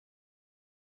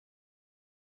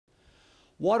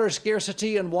Water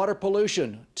scarcity and water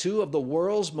pollution, two of the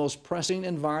world's most pressing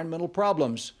environmental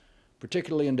problems,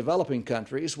 particularly in developing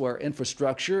countries where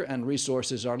infrastructure and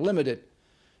resources are limited.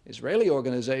 Israeli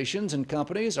organizations and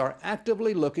companies are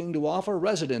actively looking to offer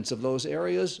residents of those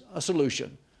areas a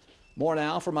solution. More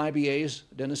now from IBA's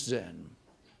Dennis Zinn.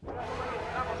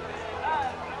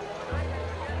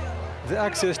 The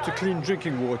access to clean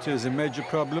drinking water is a major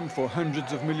problem for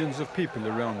hundreds of millions of people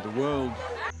around the world.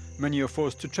 Many are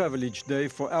forced to travel each day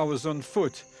for hours on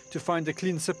foot to find a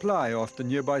clean supply after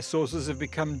nearby sources have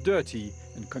become dirty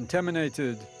and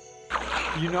contaminated.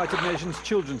 The United Nations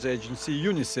Children's Agency,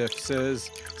 UNICEF,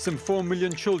 says some 4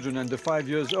 million children under 5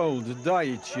 years old die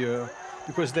each year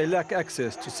because they lack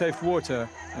access to safe water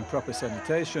and proper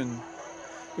sanitation.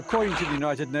 According to the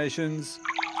United Nations,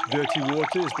 dirty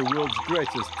water is the world's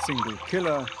greatest single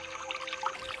killer.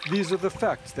 These are the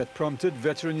facts that prompted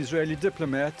veteran Israeli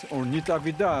diplomat Ornit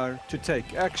Avidar to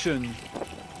take action.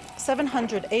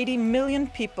 780 million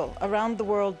people around the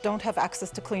world don't have access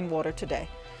to clean water today.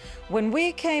 When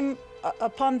we came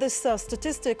upon this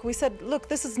statistic, we said, look,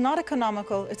 this is not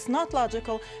economical, it's not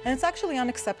logical, and it's actually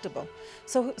unacceptable.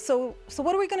 So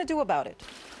what are we going to do about it?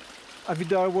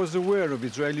 Avidar was aware of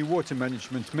Israeli water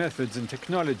management methods and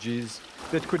technologies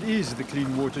that could ease the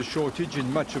clean water shortage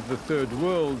in much of the Third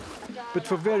World, but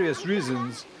for various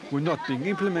reasons were not being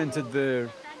implemented there.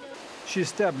 She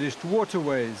established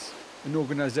Waterways, an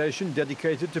organization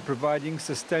dedicated to providing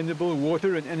sustainable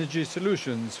water and energy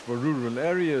solutions for rural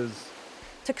areas.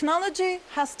 Technology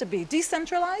has to be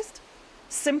decentralized,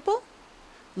 simple,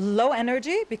 low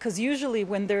energy, because usually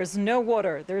when there's no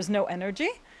water, there's no energy,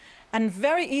 and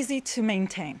very easy to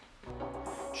maintain.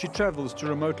 She travels to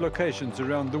remote locations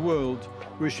around the world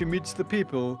where she meets the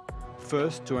people,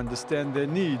 first to understand their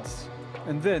needs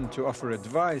and then to offer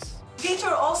advice. Peter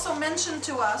also mentioned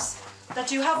to us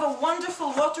that you have a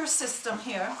wonderful water system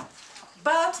here,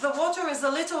 but the water is a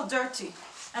little dirty,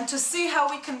 and to see how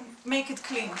we can make it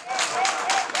clean.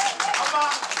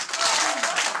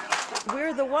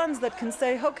 We're the ones that can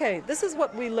say, okay, this is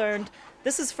what we learned,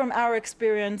 this is from our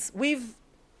experience, we've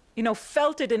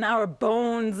felt it in our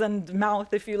bones and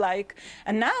mouth, if you like,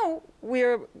 and now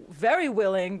we're very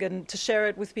willing to share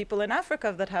it with people in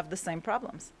Africa that have the same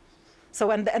problems.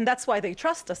 So, and that's why they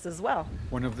trust us as well.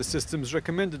 One of the systems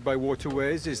recommended by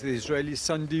Waterways is the Israeli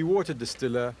Sundi water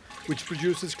distiller, which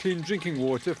produces clean drinking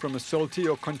water from a salty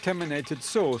or contaminated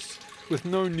source with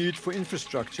no need for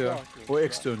infrastructure or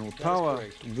external power.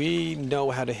 We know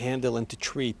how to handle and to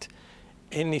treat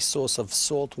any source of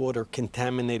salt water,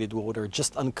 contaminated water,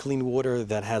 just unclean water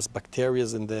that has bacteria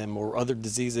in them or other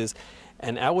diseases.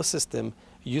 And our system,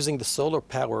 using the solar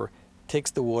power,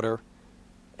 takes the water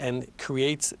and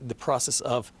creates the process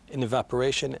of an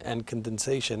evaporation and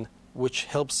condensation, which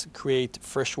helps create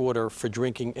fresh water for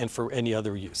drinking and for any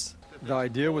other use. The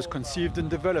idea was conceived and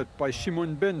developed by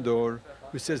Shimon Ben-Dor,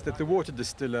 who says that the water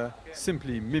distiller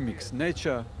simply mimics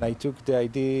nature. I took the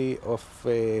idea of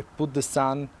put the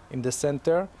sun in the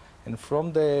center, and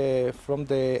from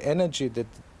the energy that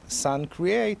the sun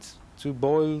creates to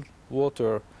boil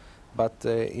water, but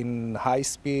in high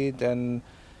speed, and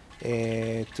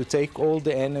to take all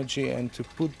the energy and to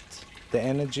put the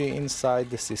energy inside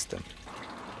the system.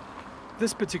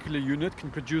 This particular unit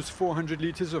can produce 400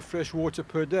 liters of fresh water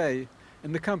per day,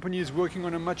 and the company is working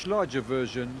on a much larger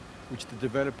version, which the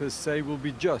developers say will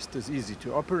be just as easy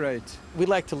to operate. We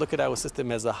like to look at our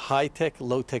system as a high-tech,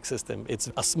 low-tech system.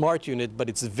 It's a smart unit, but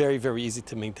it's very, very easy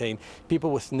to maintain. People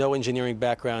with no engineering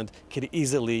background can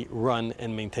easily run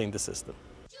and maintain the system.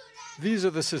 These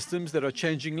are the systems that are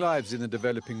changing lives in the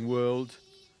developing world.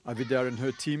 Avidar and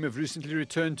her team have recently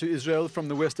returned to Israel from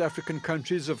the West African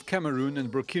countries of Cameroon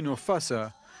and Burkina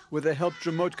Faso, where they helped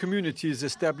remote communities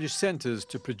establish centers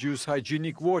to produce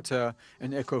hygienic water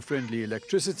and eco-friendly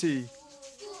electricity.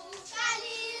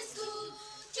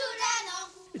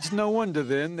 It's no wonder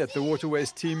then that the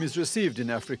Waterways team is received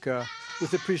in Africa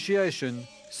with appreciation,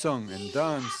 song and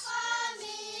dance.